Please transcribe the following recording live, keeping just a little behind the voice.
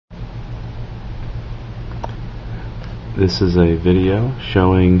This is a video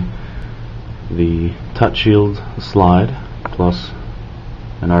showing the TouchShield slide plus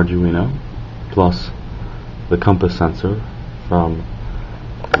an Arduino plus the compass sensor from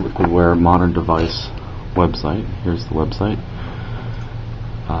the Liquidware Modern Device website. Here's the website.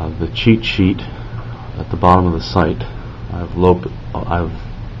 The cheat sheet at the bottom of the site I've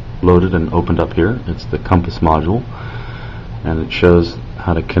loaded and opened up here. It's the compass module, and it shows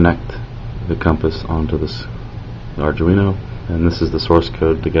how to connect the compass onto this Arduino, and this is the source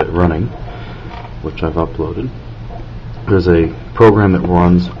code to get it running, which I've uploaded. There's a program that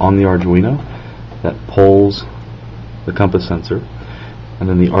runs on the Arduino that pulls the compass sensor, and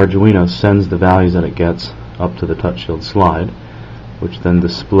then the Arduino sends the values that it gets up to the TouchShield slide, which then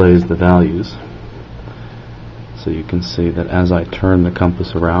displays the values. So you can see that as I turn the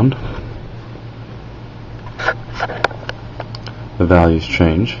compass around, the values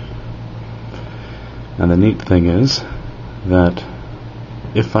change. And the neat thing is that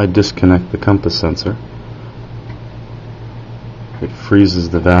if I disconnect the compass sensor, it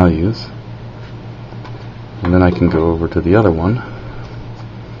freezes the values, and then I can go over to the other one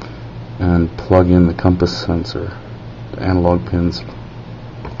and plug in the compass sensor, the analog pins,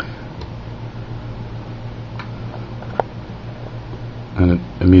 and it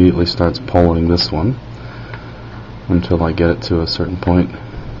immediately starts pulling this one until I get it to a certain point.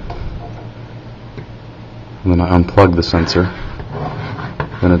 And then I unplug the sensor,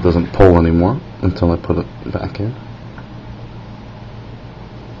 then it doesn't pull anymore until I put it back in.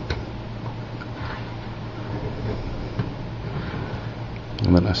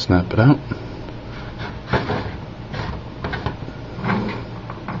 And then I snap it out,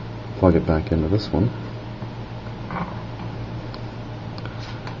 plug it back into this one,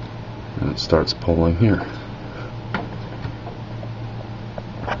 and it starts pulling here.